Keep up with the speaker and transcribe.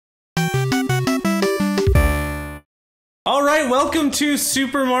right, welcome to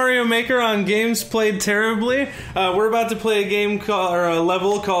Super Mario Maker on Games Played Terribly. We're about to play a game called, or a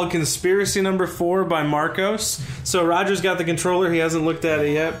level called Conspiracy Number 4 by Marcos. So Roger's got the controller. He hasn't looked at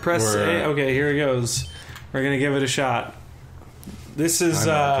it yet. Press A. Okay, here it goes. We're gonna give it a shot. This is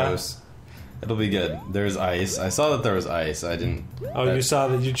Marcos. It'll be good. There's ice. I saw that there was ice. I didn't. Oh, you saw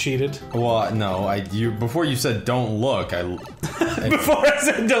that you cheated? Well, no. Before you said don't look. Before I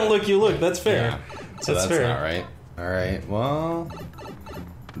said don't look, you look. That's fair. Yeah. So that's fair. not right. All right. Well,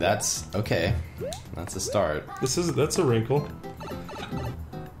 that's okay. That's a start. That's a wrinkle.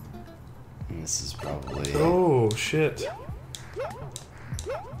 And this is probably. Oh shit!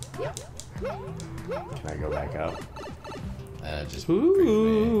 Can I go back up? Just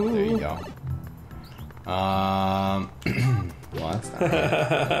Ooh. there you go. Well, that's not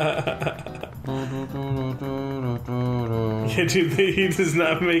right. Yeah, dude, he does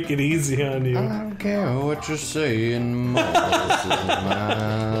not make it easy on you. I don't care what you're saying, this is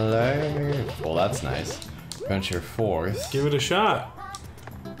my life. Well, that's nice. Venture forth. Give it a shot.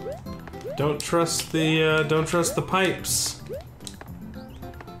 Don't trust the pipes.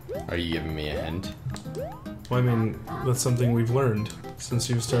 Are you giving me a hint? Well, I mean, that's something we've learned since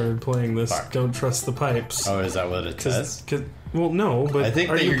you've started playing this. Fuck. Don't trust the pipes. Oh, is that what it says? Well, no, but I think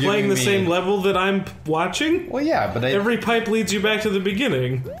are that you you're playing the giving same me- level that I'm watching? Well, yeah, but Every pipe leads you back to the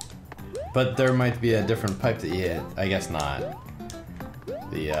beginning. But there might be a different pipe that you hit. I guess not.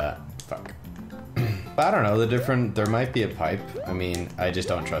 Fuck. But I don't know, there might be a pipe. I mean, I just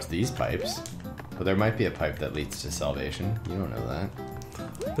don't trust these pipes. But there might be a pipe that leads to salvation. You don't know that.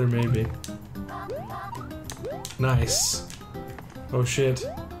 There may be. Nice. Oh shit.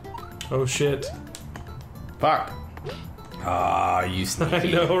 Oh shit. Fuck! Ah, you sneaky. I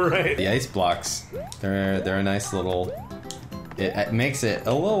know, right? The ice blocks, they're a nice little... It makes it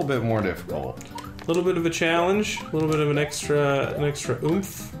a little bit more difficult. A little bit of a challenge, a little bit of an extra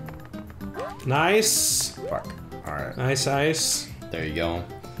oomph. Nice. Fuck. Alright. Nice ice. There you go.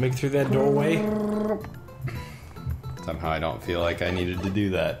 Make it through that doorway. Somehow I don't feel like I needed to do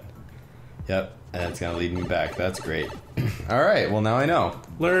that. Yep, and it's gonna lead me back. That's great. Alright, well now I know.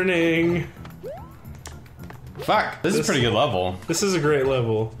 Learning. Fuck! This is a pretty good level. This is a great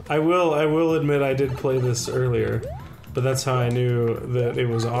level. I will admit I did play this earlier, but that's how I knew that it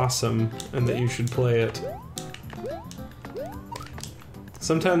was awesome and that you should play it.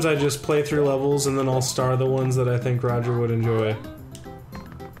 Sometimes I just play through levels and then I'll star the ones that I think Roger would enjoy.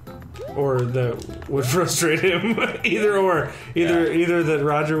 Or that would frustrate him. Either that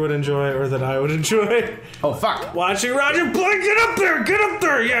Roger would enjoy or that I would enjoy. Oh, fuck! Watching Roger play, get up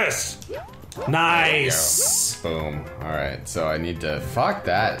there, yes! Nice! Boom. Alright, so I need to... Fuck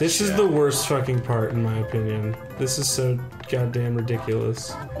that This shit. is the worst fucking part, in my opinion. This is so goddamn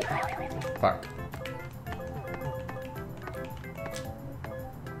ridiculous. Fuck.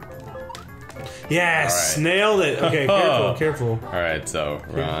 Yes! All right. Nailed it! Okay, careful. Alright, so,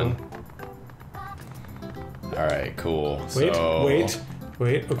 run. Alright, cool. Wait.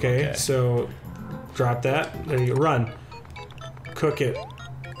 Okay, so drop that. There you go. Run. Cook it.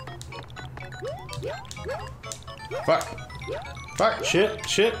 Fuck.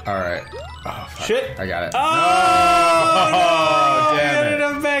 Shit. Alright. Oh, fuck. Shit. I got it. Oh! No! Damn it.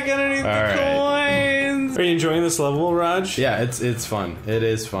 I'm back underneath All the coins! Are you enjoying this level, Raj? Yeah, it's fun. It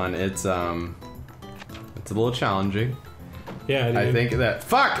is fun. It's a little challenging. Yeah, dude. I think that...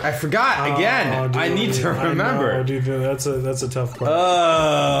 Fuck! I forgot again! Dude, I need to remember. I know, dude, that's a tough part.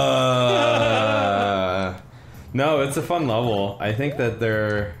 No, it's a fun level. I think that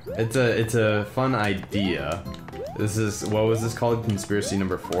it's a fun idea. What was this called? Conspiracy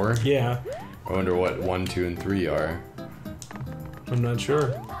number 4? Yeah. I wonder what 1, 2, and 3 are. I'm not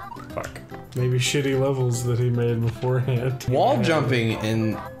sure. Fuck. Maybe shitty levels that he made beforehand. Wall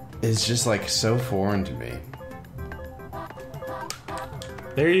jumping is just like so foreign to me.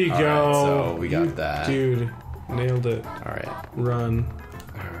 There you go. Alright, so we got that. Dude, nailed it. Alright. Run.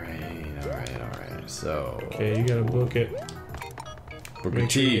 Alright. So... Okay, you gotta book it. Booker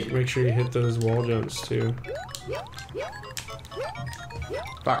T. Make sure you hit those wall jumps too.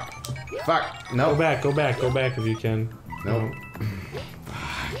 Fuck. No. Go back if you can. Nope.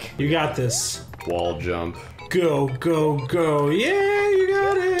 You got this. Wall jump. Go. Yeah, you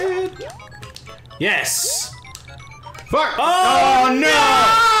got it. Yes. Fuck! Oh, no!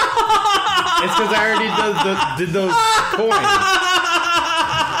 It's because I already did those coins.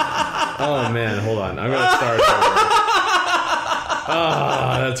 Oh man, hold on. I'm gonna start over.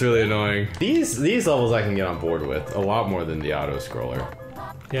 Ah, that's really annoying. These levels I can get on board with a lot more than the auto scroller.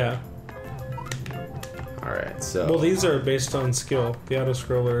 Yeah. All right, so Well, these are based on skill. The auto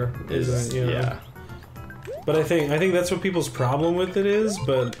scroller is, yeah. But I think that's what people's problem with it is.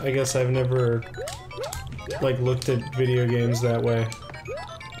 But I guess I've never like looked at video games that way.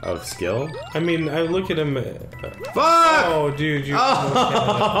 Of skill? I mean, I look at them. Fuck! Oh, dude, you.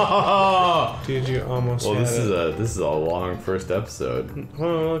 Oh! Dude, you almost. Well, had this it. is a long first episode.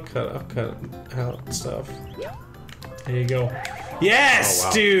 Oh, I'll cut out stuff. There you go. Yes, Oh,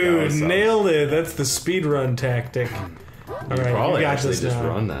 wow. dude, That was nailed it. That's the speedrun tactic. All right, you Probably got actually this just now.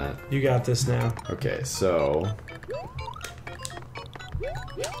 run that. You got this now. Okay, so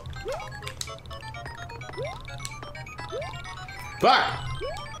fuck!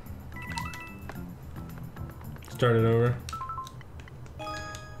 Start it over.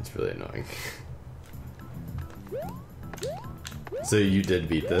 It's really annoying. So you did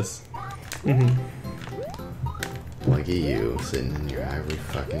beat this? Mm-hmm. Look at you, sitting in your ivory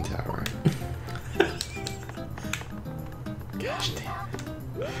fucking tower. Gosh damn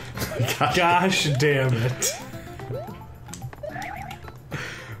it. Gosh damn it.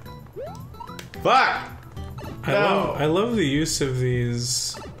 Fuck! I love the use of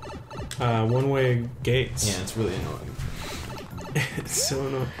these one-way gates. Yeah, it's really annoying. It's so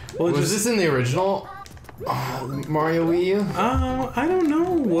annoying. Well, Was this in the original Mario Wii U? I don't know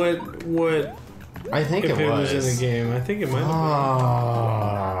what I think if it was in the game. I think it might have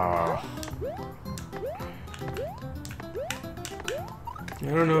Ah. been. I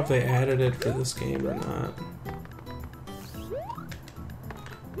don't know if they added it for this game or not.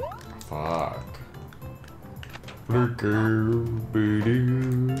 Fuck.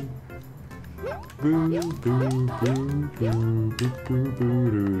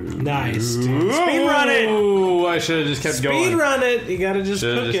 Nice, dude. Speedrun it! Ooh, I should have just kept going. Speedrun it! You gotta just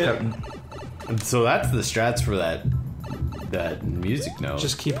Should've cook it. kept... So that's the strats for that music note.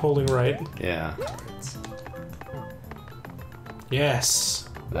 Just keep holding right. Yeah, Yes.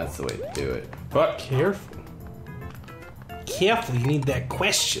 that's the way to do it. Fuck. Careful. Careful, you need that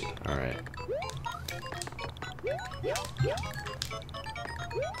question. All right.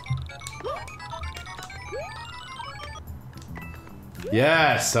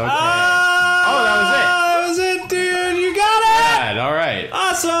 Yes. Okay. Oh, that was it. That was it, dude. You got it. Bad. All right.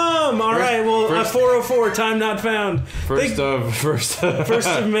 Awesome. All right. Well, first- 404. Time not found. First First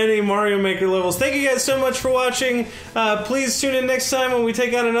of many Mario Maker levels. Thank you guys so much for watching. Please tune in next time when we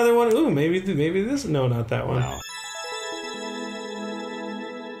take out another one. Ooh, maybe this. No, not that one. No.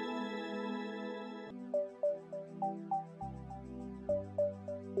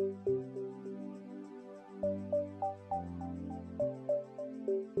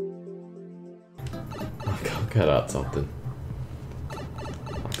 I'll cut out something.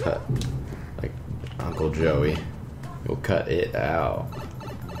 I'll cut, like Uncle Joey. He'll cut it out.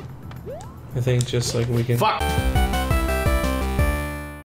 I think just like we can. Fuck!